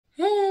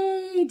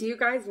Hey, do you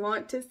guys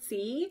want to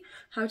see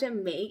how to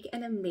make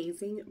an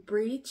amazing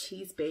brie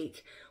cheese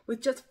bake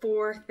with just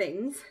 4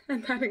 things?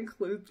 And that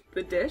includes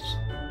the dish.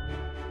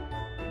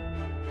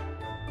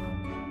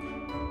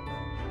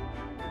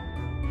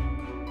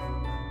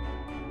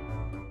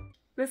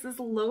 This is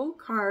low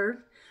carb,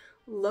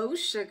 low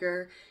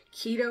sugar,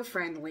 keto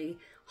friendly,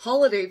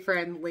 holiday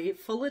friendly,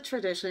 full of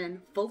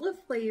tradition, full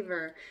of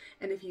flavor.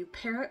 And if you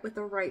pair it with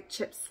the right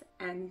chips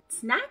and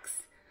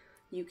snacks,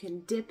 you can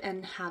dip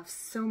and have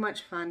so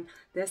much fun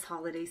this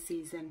holiday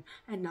season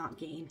and not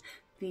gain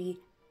the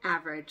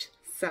average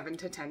 7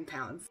 to 10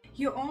 pounds.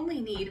 You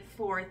only need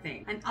 4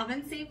 things: an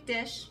oven safe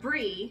dish,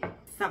 brie,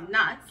 some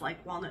nuts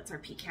like walnuts or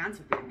pecans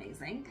would be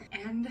amazing,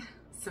 and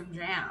some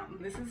jam.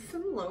 This is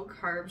some low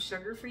carb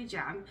sugar-free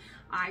jam.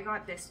 I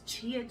got this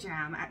Chia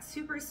Jam at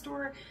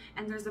Superstore,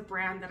 and there's a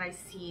brand that I've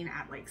seen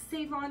at like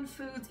Save-On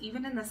Foods,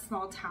 even in the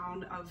small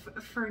town of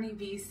Fernie,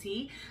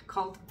 BC,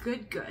 called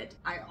Good Good.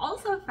 I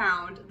also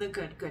found the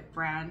Good Good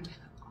brand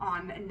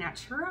on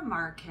Natura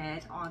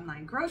Market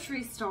online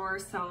grocery store,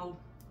 so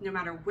no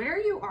matter where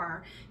you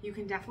are, you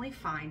can definitely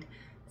find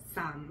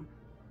some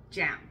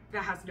jam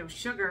that has no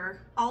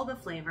sugar, all the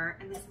flavor,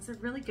 and this is a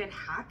really good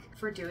hack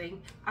for doing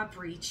a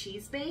brie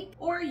cheese bake.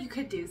 Or you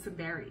could do some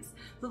berries.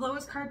 The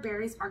lowest carb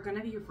berries are going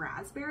to be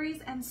raspberries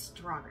and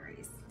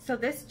strawberries. So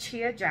this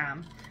Chia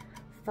Jam,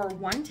 for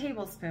 1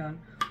 tablespoon,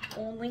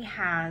 only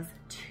has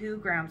 2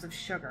 grams of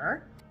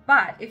sugar.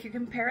 But if you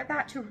compare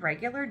that to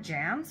regular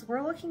jams,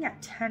 we're looking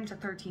at 10 to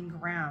 13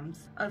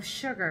 grams of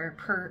sugar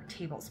per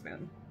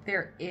tablespoon.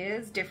 There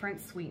is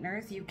different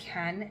sweeteners you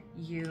can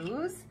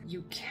use.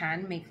 You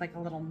can make like a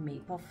little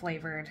maple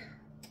flavored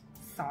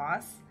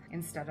sauce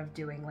instead of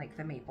doing like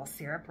the maple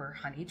syrup or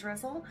honey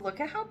drizzle.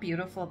 Look at how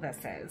beautiful this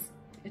is.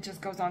 It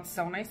just goes on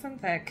so nice and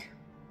thick.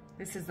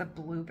 This is a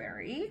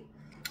blueberry.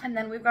 And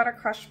then we've got our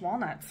crushed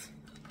walnuts.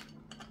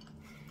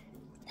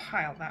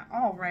 Pile that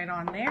all right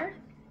on there.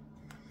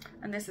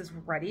 And this is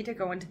ready to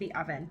go into the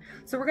oven.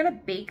 So we're gonna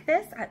bake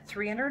this at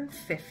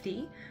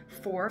 350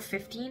 for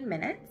 15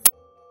 minutes.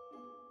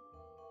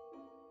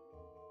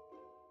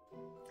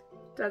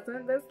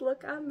 Doesn't this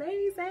look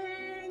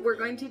amazing? We're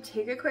going to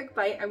take a quick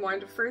bite. I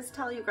wanted to first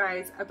tell you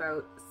guys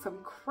about some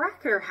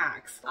cracker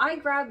hacks. I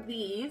grabbed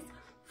these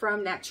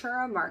from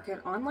Natura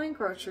Market online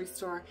grocery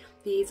store.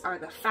 These are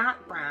the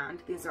Fat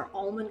brand. These are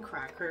almond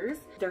crackers.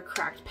 They're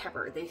cracked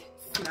pepper. They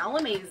smell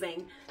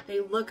amazing. They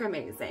look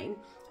amazing.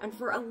 And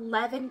for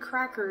 11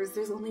 crackers,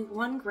 there's only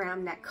 1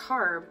 gram net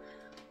carb,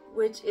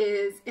 which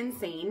is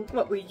insane.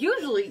 What we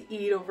usually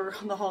eat over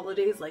the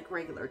holidays, like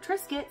regular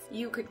Triscuits,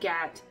 you could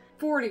get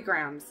 40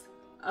 grams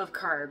of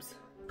carbs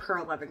per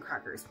 11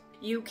 crackers.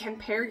 You can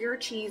pair your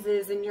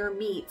cheeses and your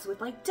meats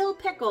with like dill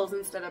pickles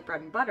instead of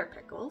bread and butter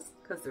pickles,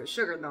 because there's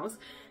sugar in those.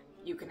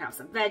 You can have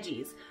some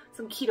veggies,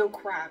 some keto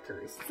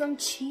crackers, some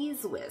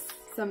cheese whiz,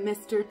 some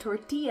Mr.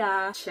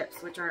 Tortilla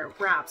chips, which are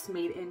wraps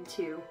made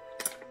into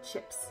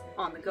chips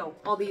on the go.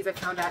 All these I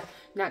found at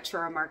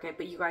Natura Market,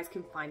 but you guys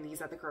can find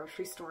these at the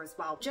grocery store as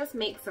well. Just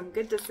make some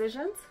good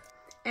decisions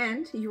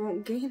and you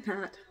won't gain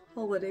that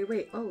holiday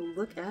weight. Oh,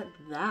 look at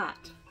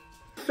that.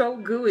 So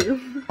gooey.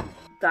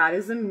 That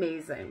is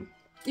amazing.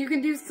 You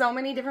can do so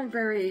many different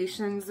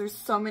variations. There's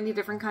so many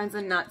different kinds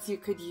of nuts you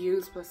could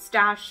use.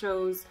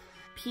 Pistachios,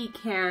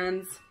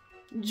 pecans.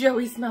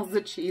 Joey smells the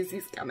cheese.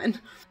 He's coming.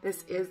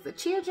 This is the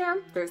Chia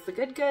Jam. There's the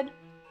Good Good.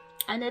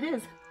 And it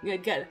is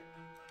good good.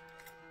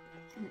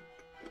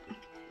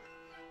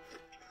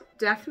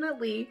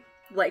 Definitely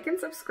like and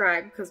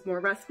subscribe because more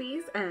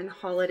recipes and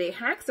holiday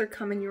hacks are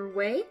coming your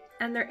way.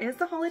 And there is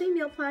the holiday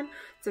meal plan,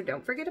 so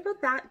don't forget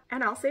about that.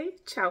 And I'll say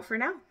ciao for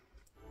now.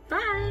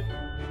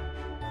 Bye!